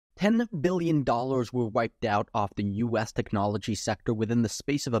$10 billion were wiped out off the U.S. technology sector within the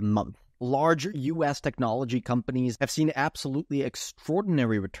space of a month. Large U.S. technology companies have seen absolutely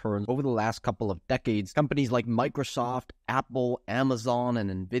extraordinary returns over the last couple of decades. Companies like Microsoft, Apple, Amazon, and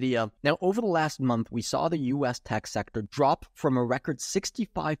Nvidia. Now, over the last month, we saw the U.S. tech sector drop from a record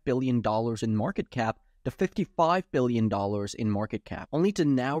 $65 billion in market cap to $55 billion in market cap, only to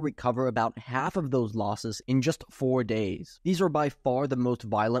now recover about half of those losses in just 4 days. These are by far the most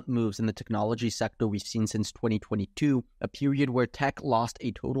violent moves in the technology sector we've seen since 2022, a period where tech lost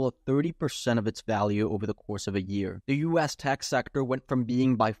a total of 30% of its value over the course of a year. The US tech sector went from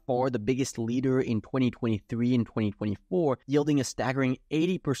being by far the biggest leader in 2023 and 2024, yielding a staggering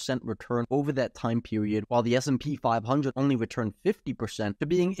 80% return over that time period, while the S&P 500 only returned 50%, to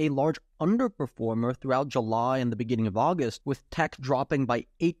being a large underperformer throughout July and the beginning of August, with tech dropping by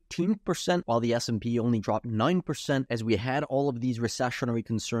 18%, while the S&P only dropped 9%, as we had all of these recessionary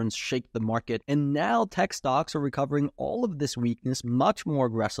concerns shake the market. And now tech stocks are recovering all of this weakness much more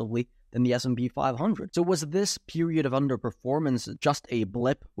aggressively than the S&P 500. So was this period of underperformance just a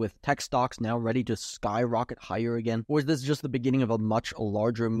blip, with tech stocks now ready to skyrocket higher again? Or is this just the beginning of a much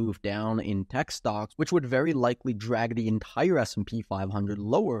larger move down in tech stocks, which would very likely drag the entire S&P 500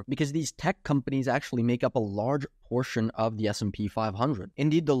 lower, because these tech companies actually make up a large portion of the S&P 500.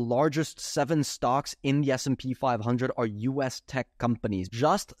 Indeed, the largest 7 stocks in the S&P 500 are U.S. tech companies.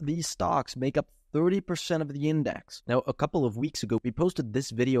 Just these stocks make up 30% of the index. Now, a couple of weeks ago, we posted this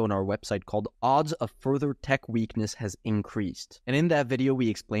video on our website called Odds of Further Tech Weakness Has Increased. And in that video, we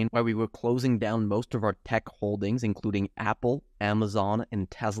explained why we were closing down most of our tech holdings, including Apple, Amazon, and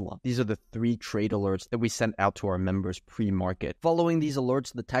Tesla. These are the 3 trade alerts that we sent out to our members pre-market. Following these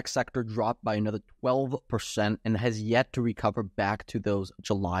alerts, the tech sector dropped by another 12% and has yet to recover back to those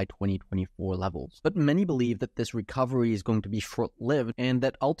July 2024 levels. But many believe that this recovery is going to be short-lived, and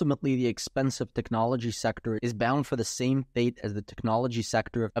that ultimately the expensive technology sector is bound for the same fate as the technology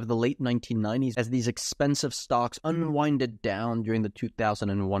sector of the late 1990s, as these expensive stocks unwinded down during the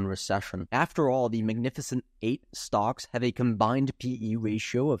 2001 recession. After all, the Magnificent 8 stocks have a combined PE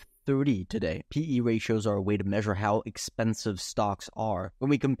ratio of 30 today. PE ratios are a way to measure how expensive stocks are. When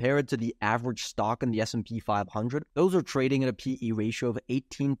we compare it to the average stock in the S&P 500, those are trading at a PE ratio of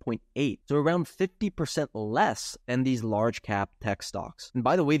 18.8, so around 50% less than these large cap tech stocks. And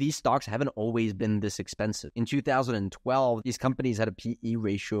by the way, these stocks haven't always been this expensive. In 2012, these companies had a PE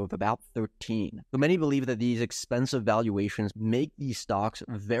ratio of about 13. So many believe that these expensive valuations make these stocks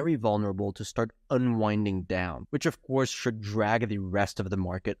very vulnerable to start unwinding down, which of course should drag the rest of the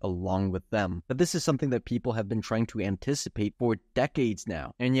market along with them. But this is something that people have been trying to anticipate for decades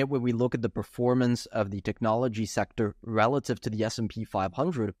now. And yet when we look at the performance of the technology sector relative to the S&P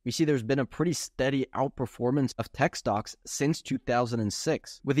 500, we see there's been a pretty steady outperformance of tech stocks since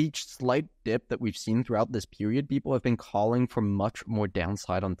 2006. With each slight dip that we've seen throughout this period, people have been calling for much more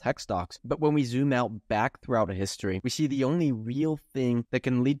downside on tech stocks. But when we zoom out back throughout history, we see the only real thing that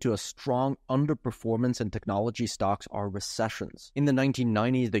can lead to a strong underperformance in technology stocks are recessions. In the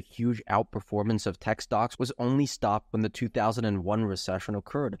 1990s, the huge outperformance of tech stocks was only stopped when the 2001 recession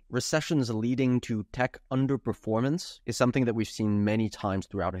occurred. Recessions leading to tech underperformance is something that we've seen many times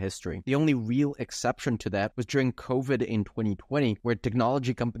throughout history. The only real exception to that was during COVID in 2020, where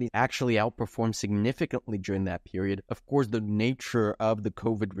technology companies actually outperformed significantly during that period. Of course, the nature of the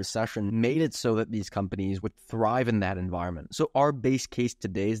COVID recession made it so that these companies would thrive in that environment. So our base case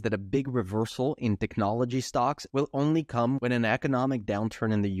today is that a big reversal in technology stocks will only come when an economic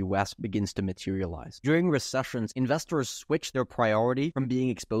downturn in the US begins to materialize. During recessions, investors switch their priority from being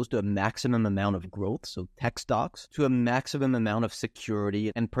exposed to a maximum amount of growth, so tech stocks, to a maximum amount of security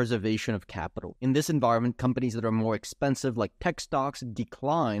and preservation of capital. In this environment, companies that are more expensive, like tech stocks,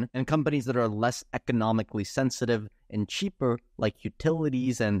 decline, and companies that are less economically sensitive and cheaper, like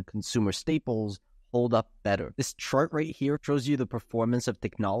utilities and consumer staples, hold up better. This chart right here shows you the performance of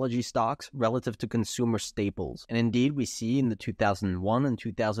technology stocks relative to consumer staples. And indeed, we see in the 2001 and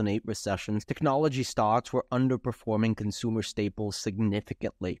 2008 recessions, technology stocks were underperforming consumer staples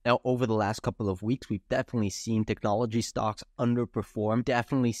significantly. Now, over the last couple of weeks, we've definitely seen technology stocks underperform,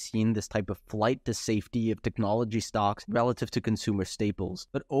 definitely seen this type of flight to safety of technology stocks relative to consumer staples.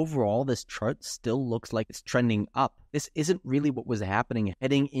 But overall, this chart still looks like it's trending up. This isn't really what was happening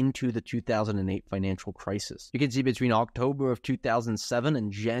heading into the 2008 financial crisis. You can see between October of 2007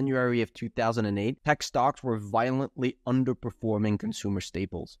 and January of 2008, tech stocks were violently underperforming consumer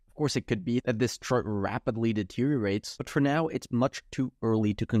staples. Of course, it could be that this chart rapidly deteriorates, but for now, it's much too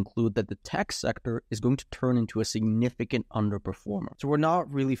early to conclude that the tech sector is going to turn into a significant underperformer. So we're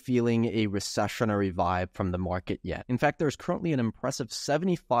not really feeling a recessionary vibe from the market yet. In fact, there's currently an impressive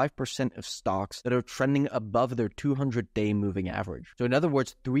 75% of stocks that are trending above their 200-day moving average. So in other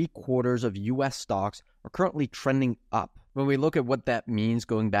words, 3/4 of US stocks are currently trending up. When we look at what that means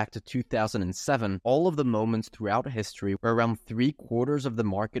going back to 2007, all of the moments throughout history where around 3/4 of the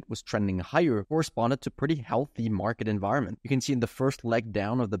market was trending higher corresponded to pretty healthy market environment. You can see in the first leg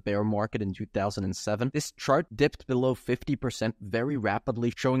down of the bear market in 2007, this chart dipped below 50% very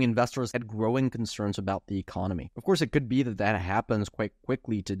rapidly, showing investors had growing concerns about the economy. Of course, it could be that that happens quite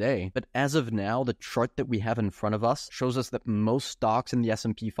quickly today, but as of now, the chart that we have in front of us shows us that most stocks in the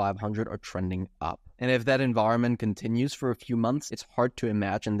S&P 500 are trending up. And if that environment continues for a few months, it's hard to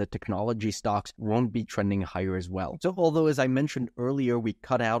imagine that technology stocks won't be trending higher as well. So although, as I mentioned earlier, we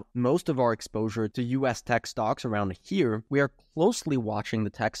cut out most of our exposure to US tech stocks around here, we are closely watching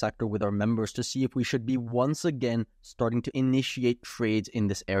the tech sector with our members to see if we should be once again starting to initiate trades in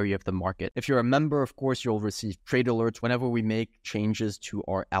this area of the market. If you're a member, of course, you'll receive trade alerts whenever we make changes to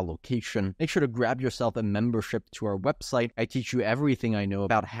our allocation. Make sure to grab yourself a membership to our website. I teach you everything I know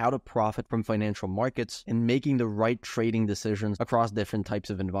about how to profit from financial markets and making the right trading decisions across different types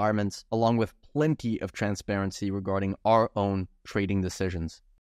of environments, along with plenty of transparency regarding our own trading decisions.